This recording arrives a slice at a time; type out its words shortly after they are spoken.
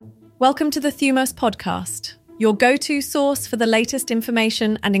Welcome to the Thumos podcast, your go-to source for the latest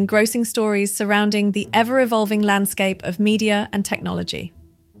information and engrossing stories surrounding the ever-evolving landscape of media and technology.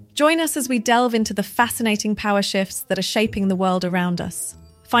 Join us as we delve into the fascinating power shifts that are shaping the world around us.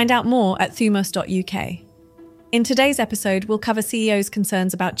 Find out more at thumos.uk. In today's episode, we'll cover CEOs'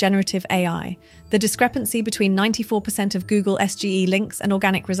 concerns about generative AI, the discrepancy between 94% of Google SGE links and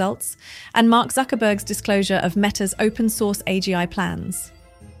organic results, and Mark Zuckerberg's disclosure of Meta's open-source AGI plans.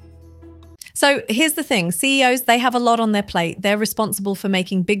 So here's the thing, CEOs, they have a lot on their plate. They're responsible for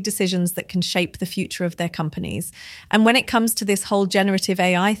making big decisions that can shape the future of their companies. And when it comes to this whole generative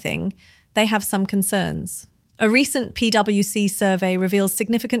AI thing, they have some concerns. A recent PwC survey reveals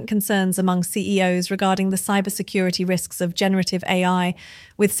significant concerns among CEOs regarding the cybersecurity risks of generative AI,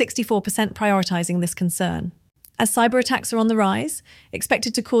 with 64% prioritizing this concern. As cyber attacks are on the rise,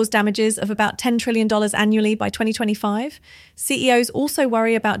 expected to cause damages of about $10 trillion annually by 2025, CEOs also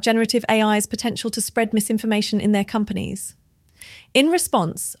worry about generative AI's potential to spread misinformation in their companies. In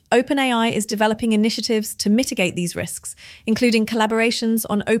response, OpenAI is developing initiatives to mitigate these risks, including collaborations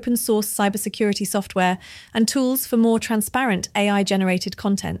on open-source cybersecurity software and tools for more transparent AI-generated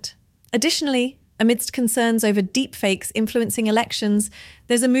content. Additionally, amidst concerns over deepfakes influencing elections,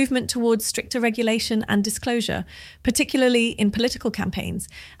 there's a movement towards stricter regulation and disclosure, particularly in political campaigns,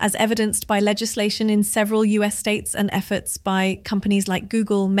 as evidenced by legislation in several US states and efforts by companies like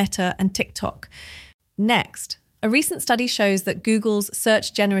Google, Meta, and TikTok. Next, a recent study shows that Google's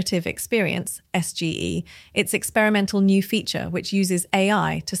Search Generative Experience, SGE, its experimental new feature, which uses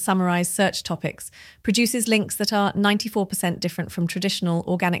AI to summarize search topics, produces links that are 94% different from traditional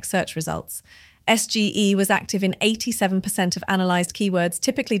organic search results. SGE was active in 87% of analysed keywords,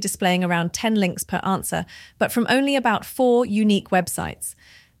 typically displaying around 10 links per answer, but from only about 4 unique websites.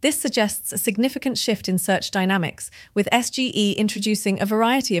 This suggests a significant shift in search dynamics, with SGE introducing a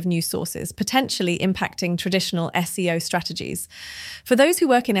variety of new sources, potentially impacting traditional SEO strategies. For those who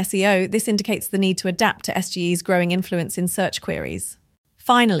work in SEO, this indicates the need to adapt to SGE's growing influence in search queries.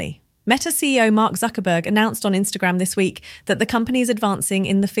 Finally, Meta CEO Mark Zuckerberg announced on Instagram this week that the company is advancing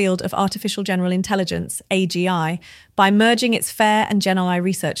in the field of artificial general intelligence, AGI, by merging its FAIR and GenAI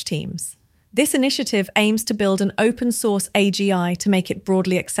research teams. This initiative aims to build an open-source AGI to make it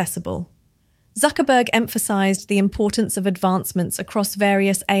broadly accessible. Zuckerberg emphasized the importance of advancements across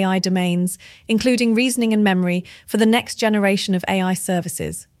various AI domains, including reasoning and memory, for the next generation of AI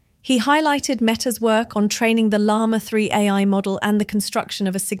services. He highlighted Meta's work on training the Llama 3 AI model and the construction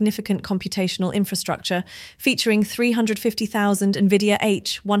of a significant computational infrastructure, featuring 350,000 NVIDIA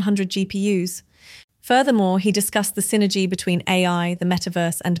H100 GPUs. Furthermore, he discussed the synergy between AI, the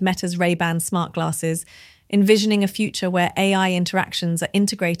metaverse, and Meta's Ray-Ban smart glasses, envisioning a future where AI interactions are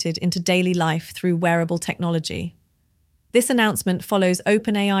integrated into daily life through wearable technology. This announcement follows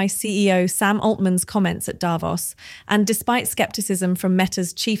OpenAI CEO Sam Altman's comments at Davos, and despite skepticism from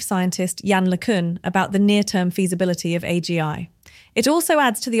Meta's chief scientist Yann LeCun about the near-term feasibility of AGI. It also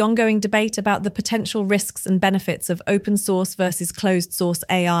adds to the ongoing debate about the potential risks and benefits of open-source versus closed-source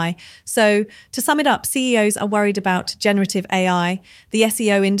AI. So, to sum it up, CEOs are worried about generative AI, the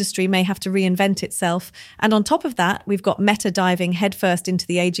SEO industry may have to reinvent itself, and on top of that, we've got Meta diving headfirst into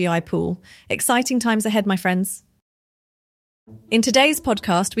the AGI pool. Exciting times ahead, my friends. In today's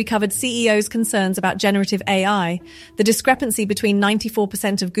podcast, we covered CEOs' concerns about generative AI, the discrepancy between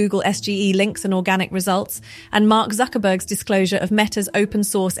 94% of Google SGE links and organic results, and Mark Zuckerberg's disclosure of Meta's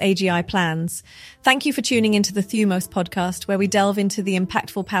open-source AGI plans. Thank you for tuning into the Thumos podcast, where we delve into the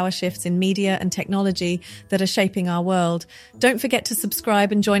impactful power shifts in media and technology that are shaping our world. Don't forget to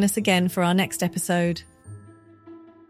subscribe and join us again for our next episode.